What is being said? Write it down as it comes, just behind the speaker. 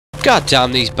God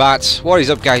damn these bats. What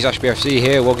is up guys, Ashbfc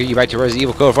here, welcome you back to Resident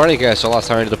Evil Code Veronica. So last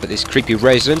time I ended up at this creepy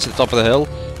residence at the top of the hill.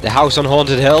 The house on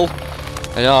Haunted Hill.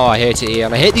 And oh, I hate it here,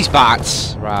 and I hate these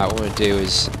bats. Right, what I'm going to do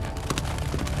is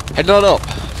head on up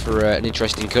for an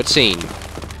interesting cutscene.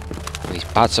 These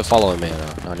bats are following me,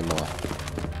 no, not anymore.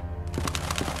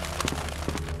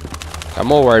 I'm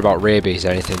more worried about rabies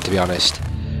than anything, to be honest.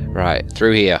 Right,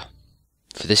 through here.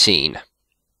 For the scene.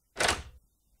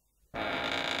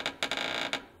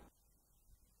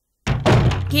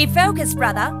 Keep focused,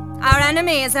 brother. Our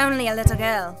enemy is only a little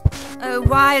girl. Oh,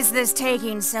 why is this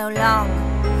taking so long?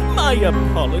 My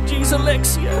apologies,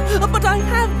 Alexia, but I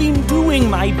have been doing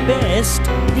my best.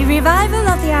 The revival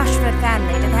of the Ashford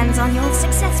family depends on your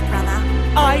success, brother.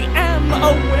 I am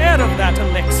aware of that,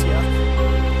 Alexia.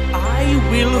 I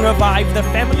will revive the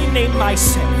family name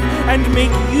myself and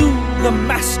make you the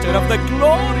master of the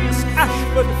glorious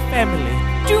Ashford family.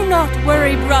 Do not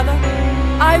worry, brother.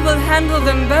 I will handle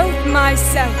them both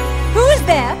myself. Who is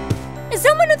there? Is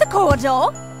someone at the corridor?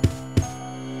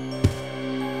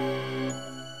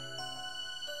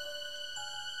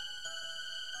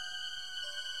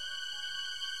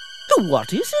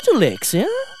 What is it, Alexia?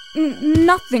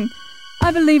 Nothing.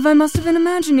 I believe I must have been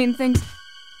imagining things.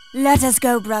 Let us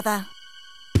go, brother.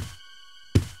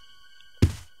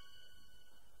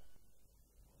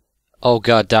 Oh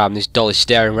god damn, this doll is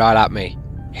staring right at me.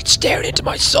 It's staring into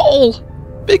my soul!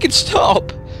 Make it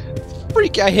stop!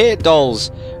 Freak, I hate dolls!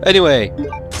 Anyway,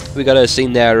 we got a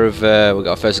scene there of, we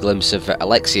got a first glimpse of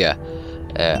Alexia,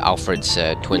 Alfred's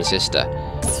twin sister.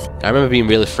 I remember being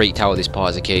really freaked out at this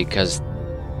part as a kid, because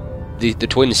the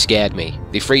twins scared me.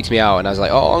 They freaked me out, and I was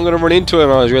like, oh, I'm gonna run into him.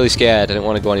 I was really scared, I didn't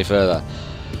want to go any further.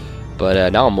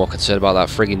 But now I'm more concerned about that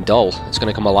friggin' doll. It's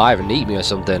gonna come alive and eat me or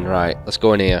something. Right, let's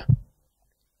go in here.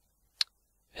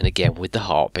 And again, with the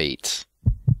heartbeat.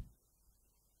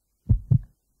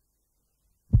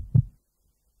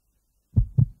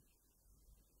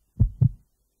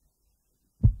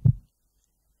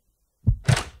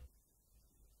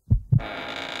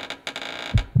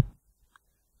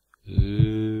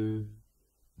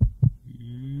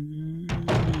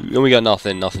 And we got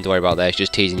nothing to worry about there. It's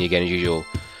just teasing you again as usual.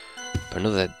 But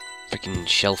another freaking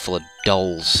shelf full of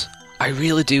dolls. I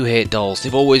really do hate dolls.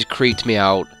 They've always creeped me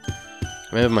out. I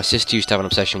remember my sister used to have an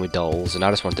obsession with dolls, and I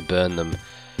just wanted to burn them.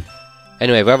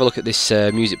 Anyway, if we have a look at this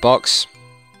music box.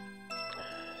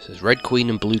 It says Red Queen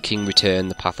and Blue King return.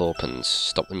 The path opens.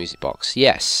 Stop the music box.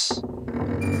 Yes.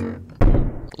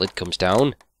 Lid comes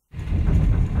down.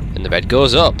 And the bed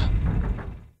goes up.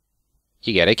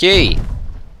 You get a key.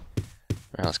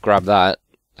 Right, let's grab that.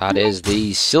 That is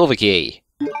the silver key.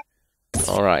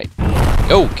 Alright.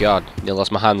 Oh god, nearly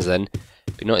lost my hands then.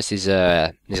 But you notice there's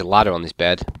a ladder on this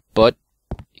bed, but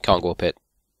you can't go up it.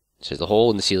 It says the hole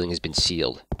in the ceiling has been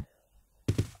sealed.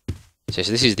 So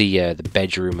this is the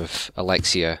bedroom of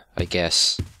Alexia, I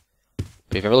guess.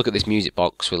 But if you have a look at this music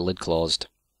box with the lid closed,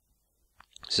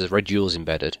 it says red jewels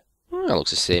embedded. Oh, that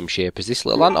looks the same shape as this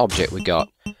little ant object we got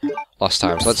last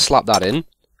time. So let's slap that in.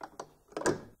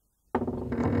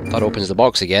 That opens the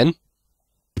box again.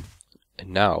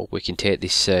 And now we can take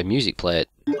this music plate.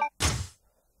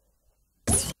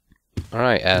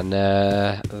 Alright, and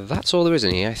that's all there is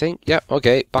in here, I think. Yep,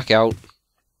 okay, back out.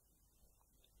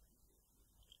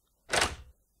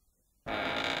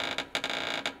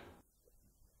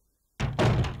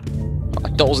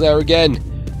 That doll's there again!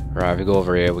 Right, if we go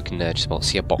over here, we can just about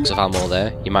see a box of ammo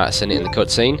there. You might have seen it in the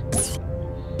cutscene.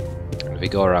 If we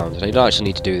go around, and you don't actually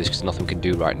need to do this because nothing we can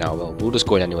do right now. Well, we'll just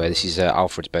go in anyway. This is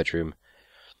Alfred's bedroom.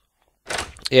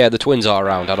 Yeah, the twins are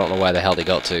around. I don't know where the hell they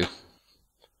got to.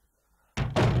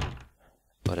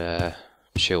 But I'm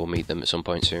sure we'll meet them at some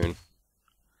point soon.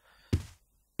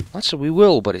 Actually, we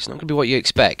will, but it's not going to be what you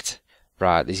expect.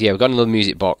 Right, yeah, we've got another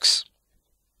music box.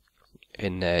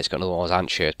 It's got another one of those ant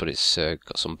shapes, but it's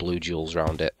got some blue jewels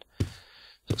around it.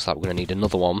 Looks like we're going to need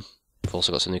another one. We've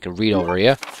also got something you can read over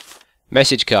here.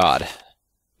 Message card.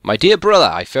 My dear brother,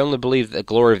 I firmly believe that the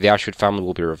glory of the Ashford family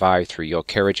will be revived through your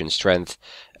courage and strength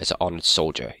as an honoured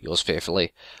soldier. Yours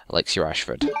faithfully, Alexia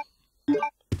Ashford.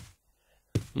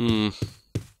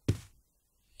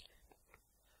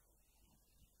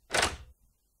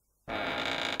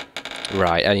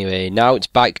 Right, anyway, now it's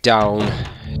back down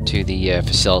to the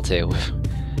facility.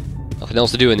 Nothing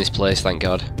else to do in this place, thank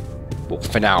God. But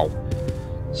for now.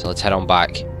 So let's head on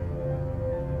back.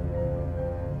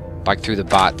 Back through the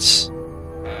bats.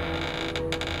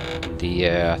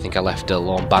 I think I left a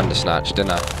lone bandersnatch,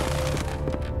 didn't I?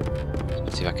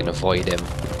 Let's see if I can avoid him.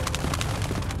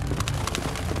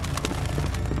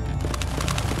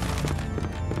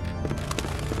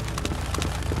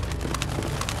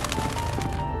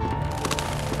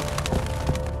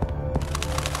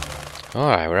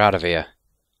 Alright, we're out of here.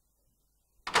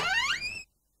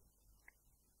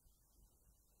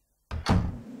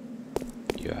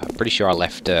 Yeah, I'm pretty sure I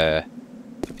left, yeah,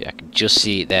 I can just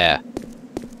see it there.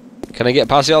 Can I get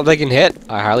past it without taking hit?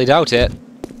 I highly doubt it.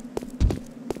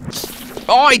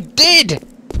 Oh, I did!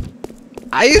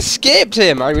 I escaped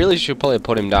him! I really should probably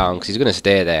put him down, because he's going to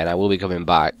stay there, and I will be coming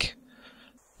back.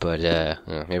 But,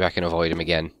 maybe I can avoid him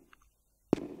again.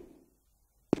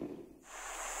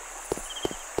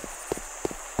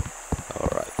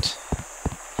 Alright.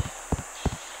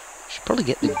 Should probably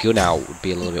get the gun out, would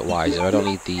be a little bit wiser. I don't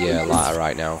need the ladder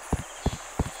right now.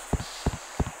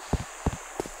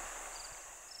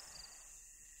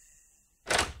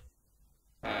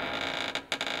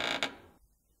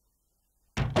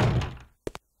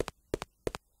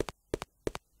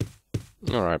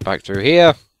 Alright, back through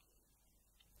here.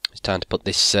 It's time to put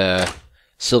this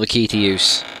silver key to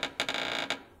use.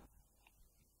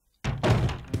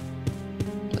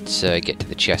 Let's get to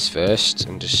the chest first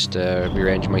and just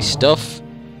rearrange my stuff.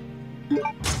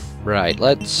 Right,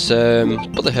 let's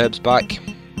put the herbs back.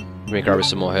 We're grab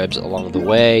some more herbs along the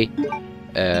way.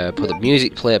 Put the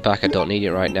music player back, I don't need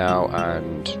it right now,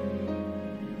 and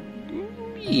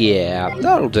yeah,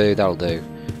 that'll do, that'll do.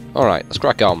 Alright, let's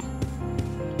crack on.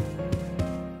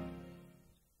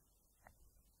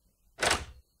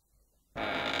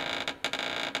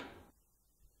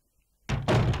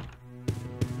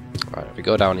 Right, if we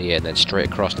go down here and then straight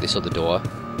across to this other door,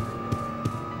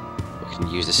 we can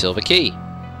use the silver key.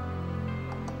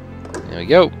 There we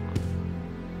go.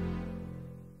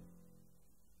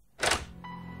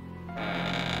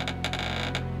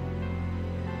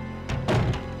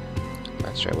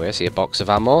 Right, straight away, I see a box of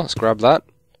ammo. Let's grab that.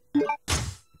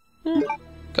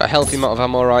 Got a healthy amount of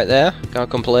ammo right there. Can't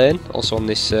complain. Also on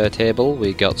this table,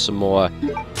 we got some more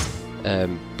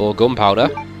boar gunpowder.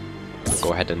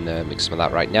 Go ahead and mix some of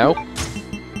that right now.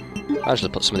 I'll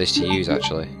actually put some of this to use,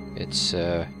 actually. It's,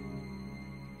 yeah,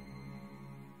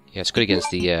 it's good against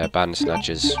the band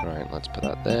snatchers. Right, let's put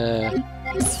that there.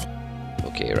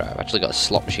 Okay, right, I've actually got a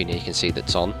slot machine here you can see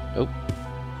that's on. Oh.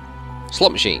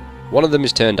 Slot machine. One of them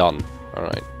is turned on.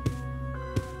 Alright.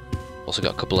 Also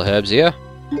got a couple of herbs here.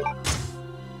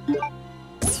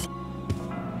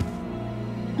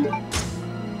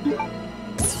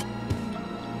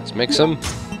 Let's mix them.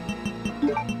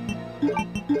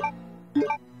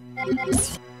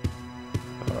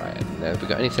 Alright, and have we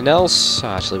got anything else?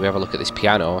 Actually, we have a look at this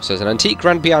piano. It says an antique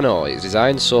grand piano. It's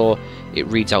designed so it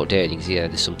reads outdated. You can see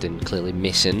there's something clearly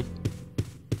missing.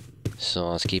 So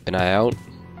let's keep an eye out.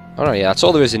 Alright, yeah, that's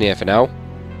all there is in here for now.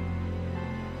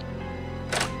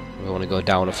 We want to go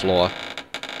down a floor.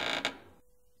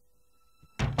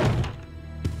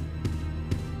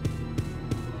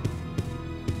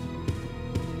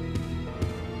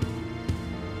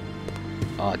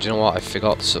 Oh, do you know what? I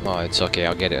forgot. Oh, it's okay.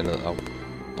 I'll get it.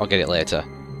 I'll get it later.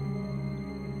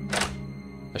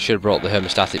 I should have brought the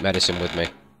hemostatic medicine with me.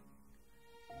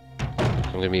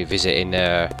 I'm going to be visiting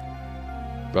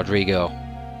Rodrigo.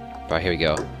 Right, here we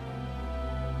go.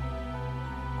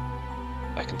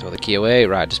 I can throw the key away.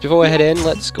 Right, just before we head in,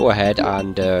 let's go ahead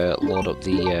and load up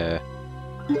the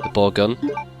bow gun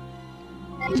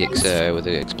with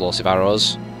the explosive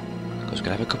arrows. Because we're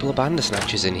going to have a couple of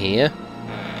bandersnatchers in here.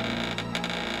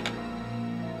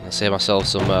 I'll save myself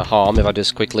some harm if I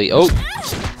just quickly... Oh!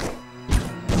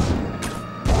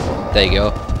 There you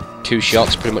go. 2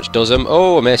 shots pretty much does them.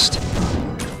 Oh, I missed.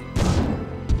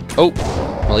 Oh!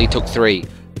 Well, he took 3.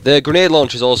 The grenade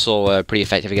launcher is also pretty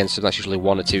effective against them. That's usually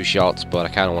 1 or 2 shots, but I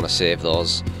kind of want to save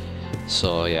those.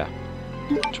 So, yeah.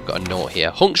 So we've got a note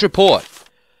here. Hunk's report.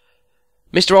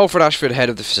 Mr. Alfred Ashford, head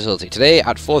of the facility. Today,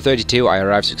 at 4:32, I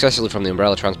arrived successfully from the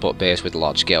Umbrella transport base with a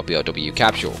large-scale BOW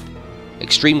capsule.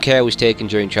 Extreme care was taken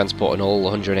during transport and all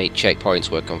 108 checkpoints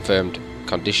were confirmed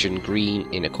condition green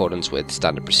in accordance with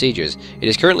standard procedures. It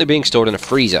is currently being stored in a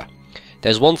freezer.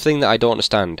 There's one thing that I don't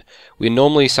understand. We are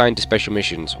normally assigned to special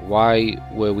missions. Why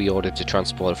were we ordered to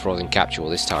transport a frozen capsule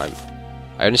this time?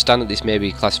 I understand that this may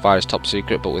be classified as top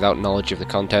secret, but without knowledge of the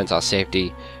contents, our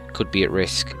safety could be at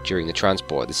risk during the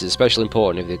transport. This is especially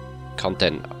important if the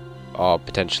content are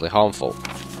potentially harmful.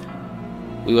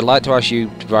 We would like to ask you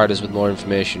to provide us with more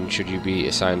information should you be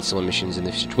assigned similar missions in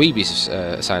the future. Should we be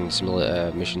assigned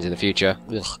similar missions in the future?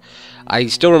 Ugh. I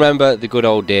still remember the good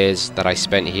old days that I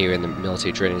spent here in the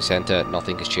military training centre.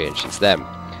 Nothing has changed since then.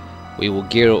 We will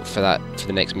gear up for that for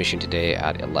the next mission today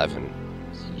at 11.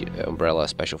 Umbrella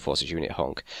Special Forces Unit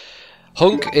Hunk.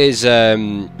 Hunk is,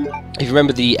 if you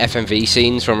remember the FMV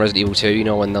scenes from Resident Evil 2, you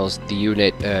know when the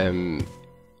unit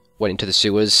went into the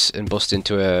sewers and busted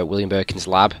into William Birkin's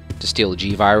lab to steal the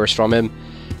G-Virus from him.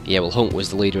 Yeah, well, Hunk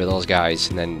was the leader of those guys,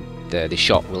 and then they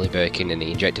shot Willie Birkin and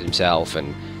he injected himself,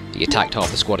 and he attacked half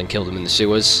the squad and killed them in the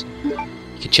sewers. You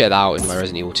can check that out in my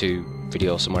Resident Evil 2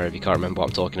 video somewhere if you can't remember what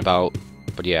I'm talking about.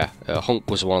 But yeah, Hunk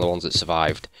was one of the ones that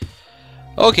survived.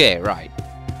 Okay, right.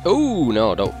 Oh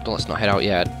no, let's not head out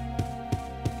yet.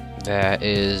 There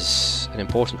is an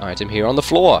important item here on the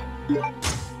floor.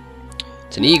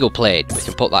 It's an eagle plate. We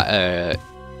can put that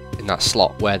in that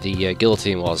slot where the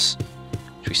guillotine was,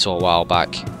 which we saw a while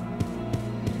back.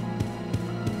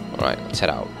 Alright, let's head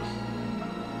out.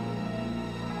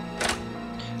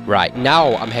 Right,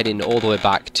 now I'm heading all the way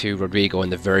back to Rodrigo in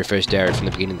the very first area from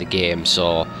the beginning of the game,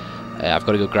 so I've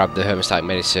got to go grab the hemostatic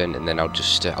medicine, and then I'll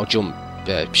just I'll jump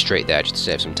straight there just to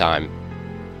save some time.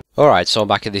 Alright, so I'm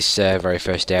back at this very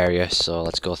first area, so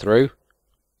let's go through.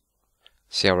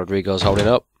 See how Rodrigo's holding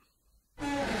up.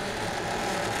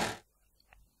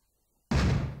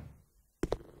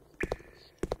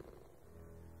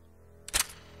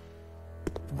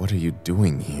 What are you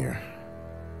doing here?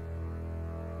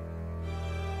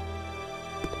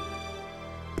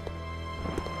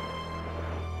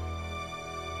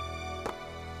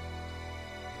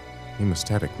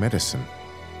 Hemostatic medicine.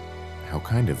 How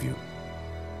kind of you.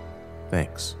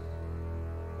 Thanks.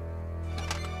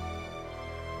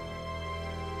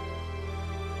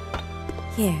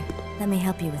 Here, let me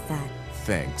help you with that.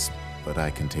 Thanks, but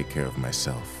I can take care of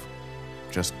myself.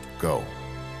 Just go.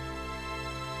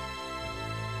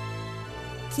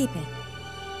 Keep it.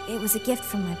 It was a gift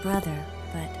from my brother,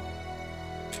 but...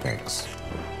 Thanks.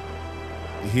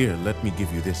 Here, let me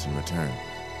give you this in return.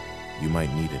 You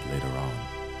might need it later on.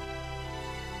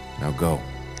 Now go.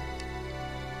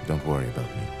 Don't worry about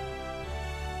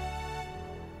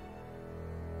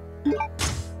me.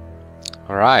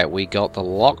 Alright, we got the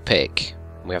lockpick.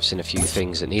 We have seen a few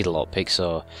things that need a lockpick,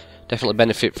 so definitely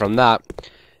benefit from that.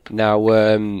 Now,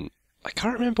 I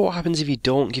can't remember what happens if you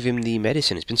don't give him the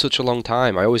medicine. It's been such a long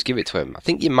time. I always give it to him. I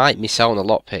think you might miss out on the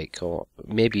lockpick, or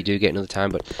maybe you do get another time,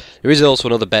 but there is also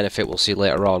another benefit we'll see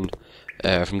later on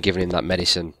from giving him that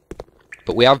medicine.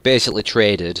 But we have basically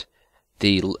traded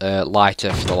the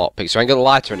lighter for the lockpick, so I ain't got the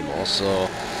lighter anymore, so...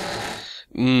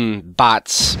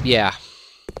 bats. Yeah.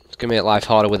 It's going to make life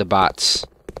harder with the bats.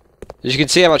 As you can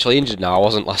see, I'm actually injured now. I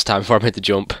wasn't last time before I made the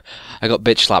jump. I got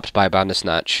bitch slapped by a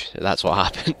bandersnatch. That's what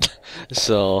happened.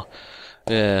 So...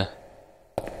 yeah,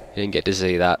 you didn't get to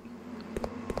see that.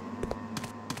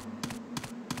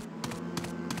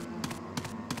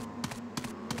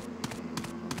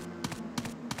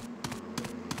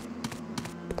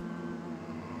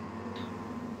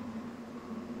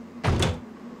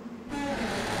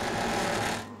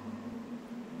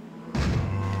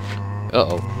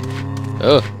 Uh-oh.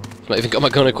 Oh, I've not even got my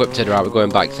gun equipped. Right, we're going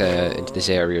back into this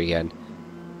area again.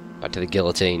 Back to the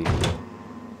guillotine.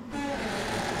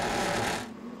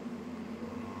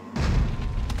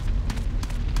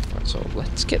 So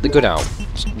let's get the gun out.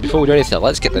 Before we do anything,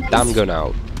 let's get the damn gun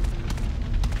out.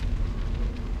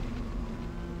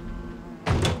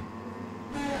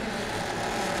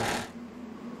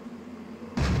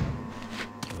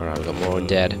 Alright, we've got more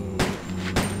undead.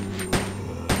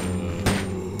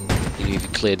 You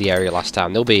cleared the area last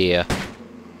time, they'll be here.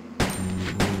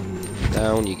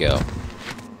 Down you go.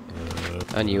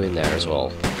 And you in there as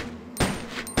well.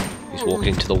 He's walking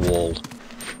into the wall.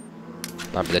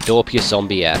 Might be the dopiest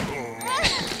zombie yet.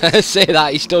 Say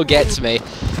that, he still gets me.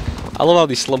 I love how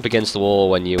they slump against the wall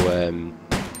when you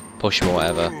push them or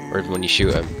whatever, or even when you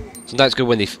shoot them. Sometimes it's good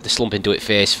when they slump into it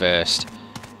face first.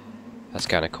 That's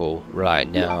kind of cool. Right,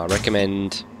 now I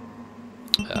recommend...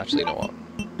 actually, you know what?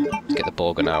 Let's get the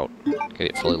bowgun out.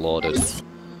 Get it fully loaded.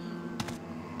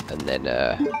 And then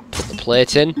put the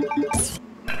plate in.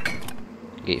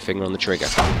 Get your finger on the trigger.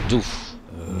 Doof.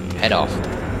 Head off.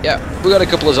 Yeah, we got a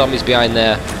couple of zombies behind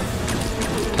there.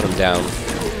 Put them down.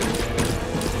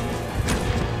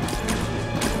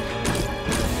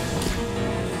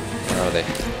 Where are they?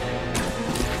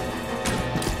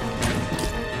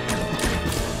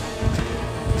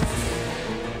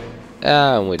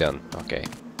 And we're done. Okay.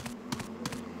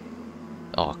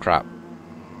 Oh crap.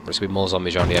 There's gonna be more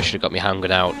zombies around here. I should have got my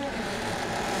handgun out.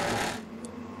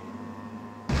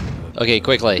 Okay,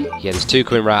 quickly. Yeah, there's two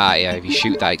coming right at you. If you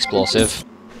shoot that explosive.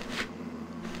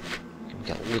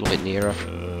 Get a little bit nearer.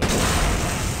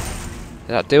 Did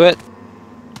that do it?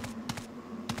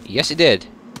 Yes, it did.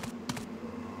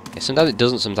 Yeah, sometimes it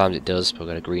doesn't, sometimes it does. But we've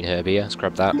got a green herb here. Let's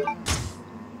grab that.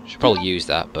 Should probably use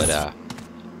that, but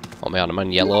what am I on? I'm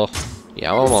on yellow.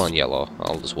 Yeah, I'm on yellow.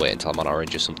 I'll just wait until I'm on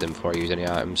orange or something before I use any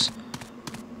items.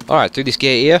 Alright, through this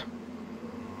gate here.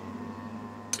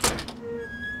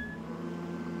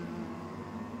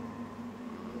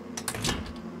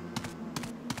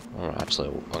 Alright, actually,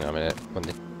 hang on a minute.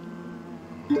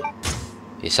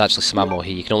 It's actually some ammo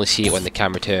here. You can only see it when the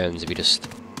camera turns if you just...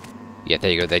 Yeah,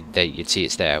 there you go. There, you'd see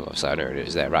it's there. So I know it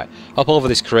is there. Right. Hop over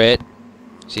this crate.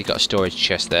 So you've got a storage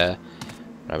chest there.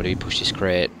 Right, we're going to push this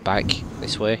crate back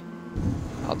this way.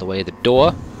 Out the way of the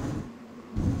door.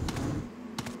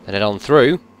 Then head on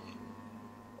through.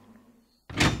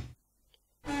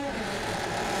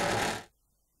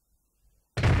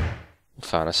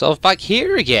 Found ourselves back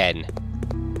here again.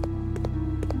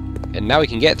 And now we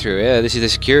can get through here. This is the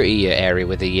security area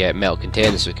with the metal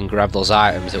containers, so we can grab those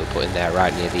items that we put in there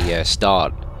right near the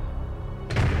start.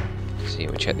 See,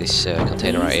 we check this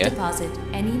container right here. Deposit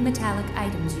any metallic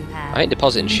items you have. I ain't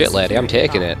depositing shit, lady. I'm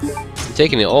taking it. I'm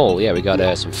taking it all. Yeah, we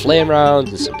got some flame rounds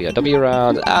and some BRW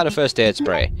rounds and a first aid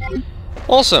spray.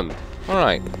 Awesome. All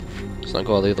right. Let's not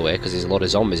go the other way because there's a lot of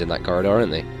zombies in that corridor,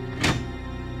 aren't there?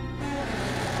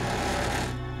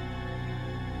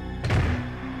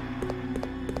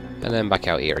 And then back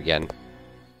out here again.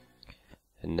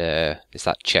 And there's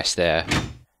that chest there,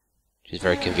 which is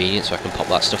very convenient, so I can pop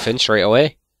that stuff in straight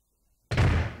away.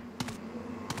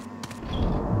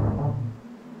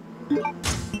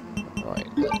 Right,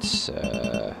 let's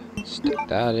stick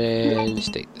that in,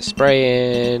 stick the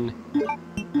spray in,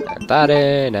 add that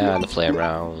in, and the flame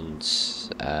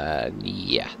rounds.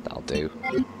 Yeah, that'll do.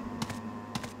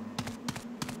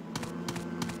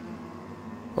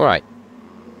 Alright,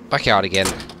 back out again.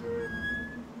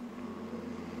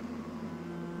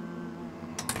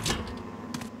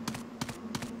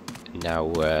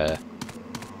 Now,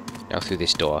 now through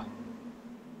this door.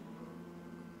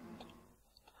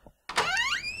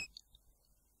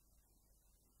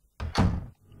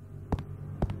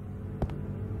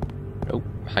 Oh,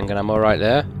 handgun ammo right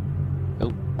there.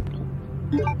 Oh,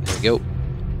 there we go.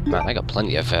 Man, I got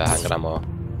plenty of handgun ammo.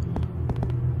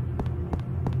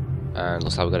 And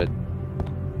looks like we've got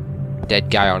a dead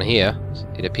guy on here.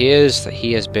 It appears that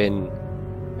he has been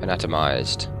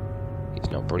anatomized. He's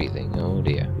not breathing. Oh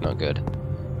dear, not good.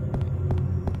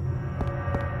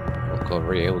 Look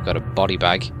over here, we've got a body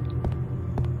bag.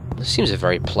 This seems a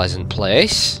very pleasant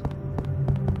place.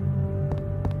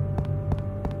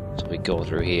 So we go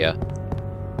through here.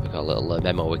 We've got a little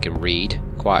memo we can read.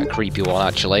 Quite a creepy one,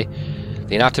 actually.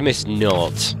 The anatomist's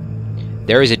note.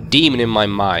 There is a demon in my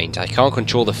mind. I can't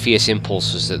control the fierce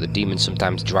impulses that the demon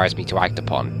sometimes drives me to act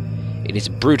upon. It is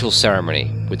a brutal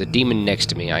ceremony. With the demon next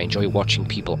to me, I enjoy watching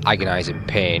people agonize in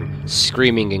pain,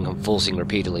 screaming and convulsing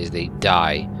repeatedly as they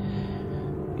die.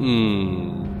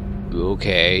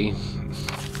 Okay.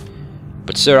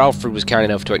 But Sir Alfred was kind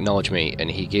enough to acknowledge me,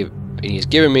 and he has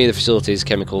given me the facilities,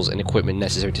 chemicals, and equipment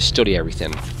necessary to study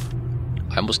everything.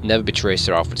 I must never betray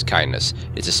Sir Alfred's kindness.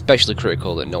 It is especially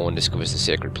critical that no one discovers the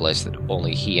sacred place that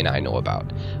only he and I know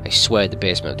about. I swear the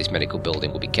basement of this medical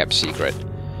building will be kept secret.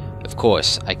 Of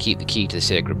course, I keep the key to the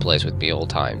sacred place with me at all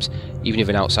times. Even if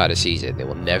an outsider sees it, they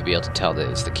will never be able to tell that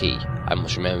it's the key. I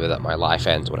must remember that my life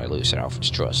ends when I lose Sir Alfred's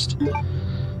trust.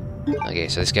 Okay,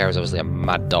 so this guy was obviously a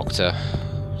mad doctor,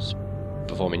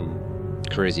 performing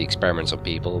crazy experiments on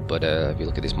people, but if you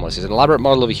look at this model, it's an elaborate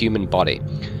model of a human body.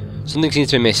 Something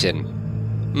seems to be missing.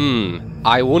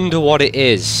 I wonder what it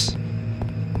is.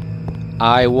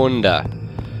 I wonder.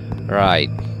 Right,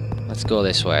 let's go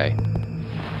this way.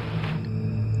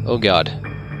 Oh god,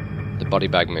 the body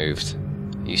bag moved.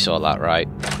 You saw that, right?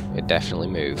 It definitely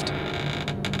moved.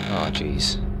 Oh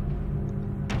jeez.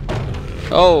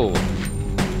 Oh!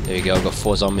 There you go, I've got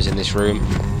 4 zombies in this room.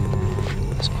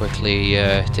 Let's quickly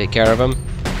take care of them.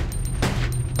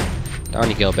 Down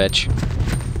you go, bitch.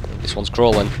 This one's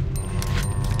crawling.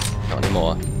 Not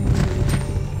anymore.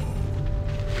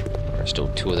 There's still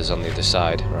 2 others on the other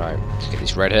side. Right, let's get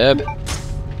this red herb.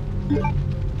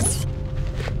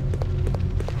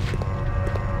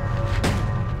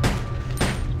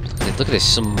 Look at this,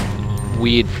 some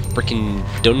weird freaking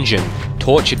dungeon.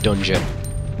 Torture dungeon.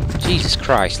 Jesus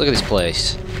Christ, look at this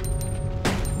place.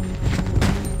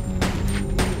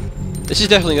 This is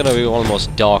definitely going to be one of the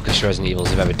most darkest Resident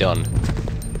Evils I've ever done.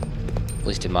 At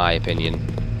least in my opinion.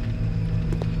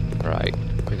 Right,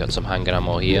 we got some handgun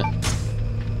ammo here.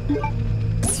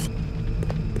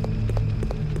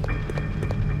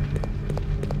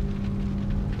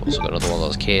 Also got another one of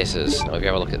those cases. Now if you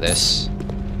have a look at this.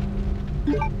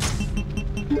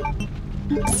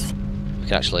 We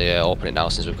can actually open it now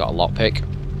since we've got a lockpick.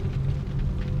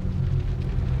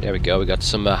 There we go, we got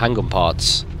some handgun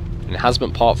parts. An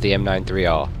enhancement part for the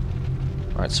M93R.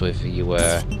 Alright, so if you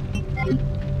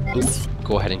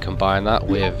go ahead and combine that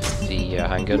with the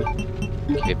handgun,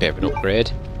 give you a bit of an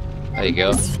upgrade. There you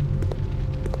go.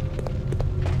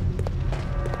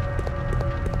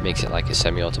 Makes it like a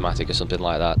semi-automatic or something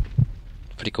like that.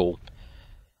 Pretty cool.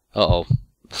 Uh-oh.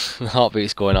 The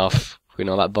heartbeat's going off. We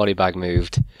know that body bag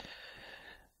moved.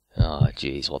 Oh,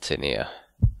 jeez, what's in here?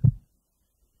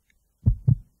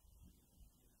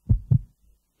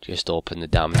 Just open the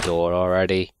damn door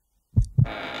already.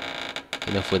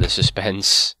 Enough with the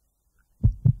suspense.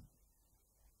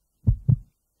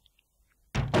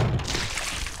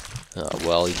 Oh,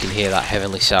 well, you can hear that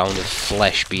heavenly sound of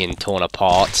flesh being torn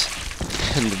apart.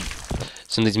 And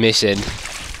something's missing.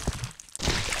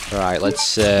 Right,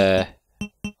 let's...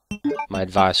 my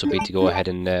advice would be to go ahead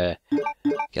and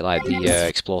get like the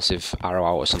explosive arrow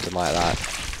out or something like that.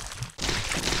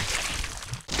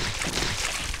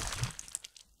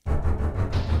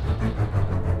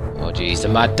 Oh jeez, the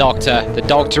mad doctor! The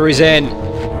doctor is in!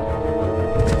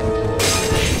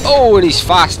 Oh, and he's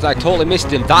fast! I totally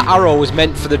missed him. That arrow was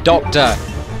meant for the doctor!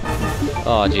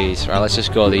 Oh jeez, right, let's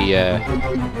just go the...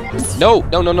 No!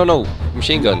 No, no, no, no!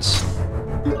 Machine guns.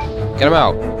 Get him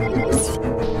out.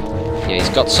 Yeah, he's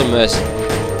got some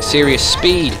serious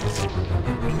speed.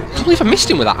 I can't believe I missed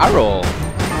him with that arrow.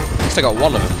 At least I got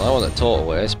one of them. I don't want the total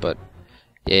waste, but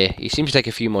yeah, he seems to take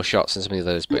a few more shots than some of the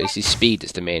others. But it's his speed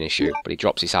that's the main issue. But he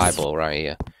drops his eyeball right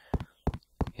here.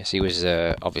 Yes, he was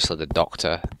obviously the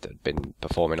doctor that had been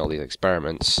performing all these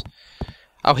experiments.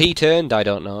 How he turned, I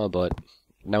don't know. But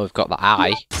now we've got the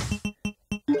eye.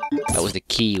 That was the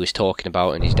key he was talking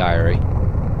about in his diary.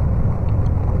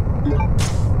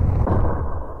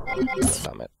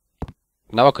 Damn it.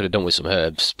 Now I could have done with some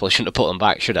herbs. Probably shouldn't have put them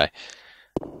back, should I?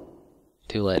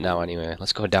 Too late now anyway.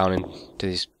 Let's go down into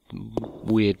this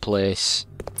weird place.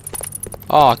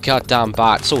 Oh, goddamn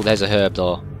bats. Oh, there's a herb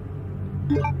though.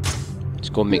 Let's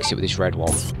go mix it with this red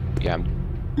one. Yeah,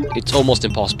 it's almost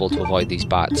impossible to avoid these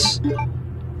bats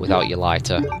without your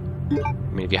lighter.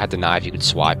 I mean, if you had the knife, you could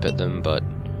swipe at them, but...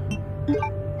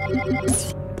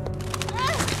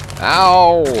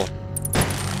 Ow!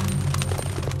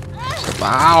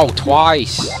 Ow,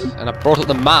 twice! And I brought up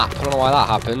the map. I don't know why that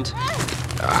happened.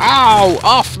 Ow!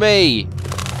 Off me!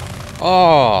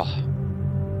 Oh.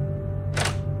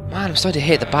 Man, I'm starting to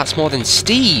hate the bats more than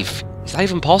Steve. Is that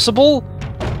even possible?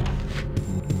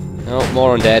 Oh,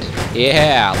 more undead.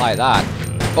 Yeah, I like that.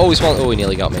 Oh, he's one. Oh, he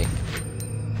nearly got me.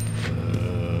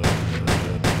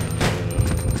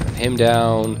 Him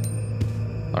down.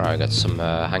 Alright, got some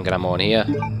handgun ammo on here.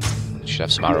 Should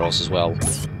have some arrows as well.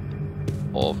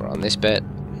 Over on this bit.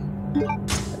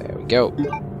 There we go.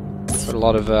 Got a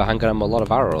lot of handgun ammo, a lot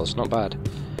of arrows. Not bad.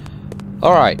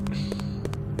 Alright.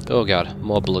 Oh god,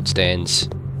 more bloodstains.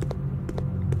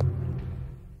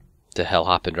 The hell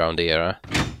happened round here, huh?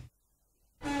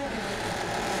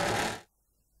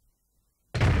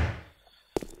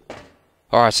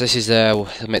 Alright, so this is we'll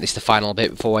make this the final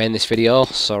bit before I end this video.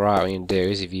 So right, what you're gonna do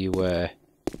is if you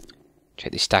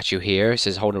check this statue here, it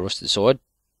says holding a rusted sword.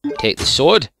 Take the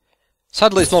sword.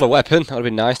 Sadly it's not a weapon. That would have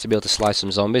been nice to be able to slice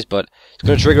some zombies, but it's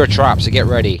gonna trigger a trap, so get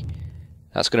ready.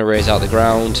 That's gonna raise out the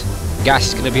ground. Gas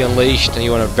is gonna be unleashed, and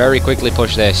you wanna very quickly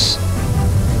push this.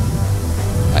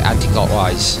 Like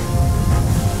anti-clockwise.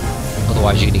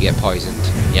 Otherwise you're gonna get poisoned.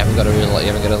 You haven't got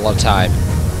a lot of time.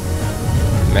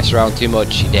 Mess around too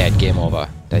much, you're dead, game over.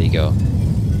 There you go.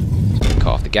 Cut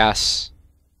off the gas.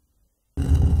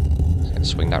 Just gonna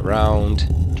swing that round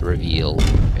to reveal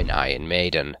an Iron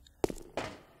Maiden.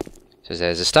 Says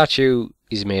there's a statue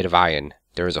is made of iron.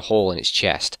 There is a hole in its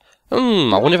chest. I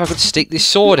wonder if I could stick this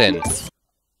sword in.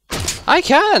 I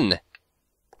can!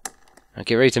 I'll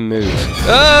get ready to move.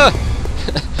 Ah!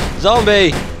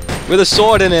 Zombie! With a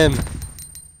sword in him!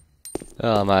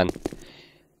 Oh man.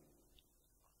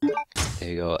 There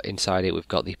you go. Inside it we've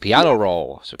got the piano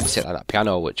roll. So we can sit on that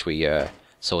piano, which we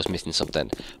saw was missing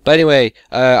something. But anyway,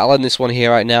 I'll end this one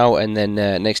here right now, and then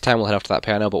next time we'll head off to that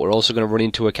piano, but we're also going to run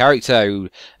into a character who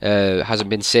hasn't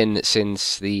been seen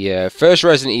since the first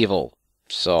Resident Evil.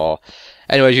 So,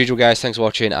 anyway, as usual guys, thanks for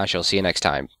watching, I shall see you next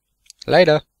time.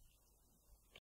 Later!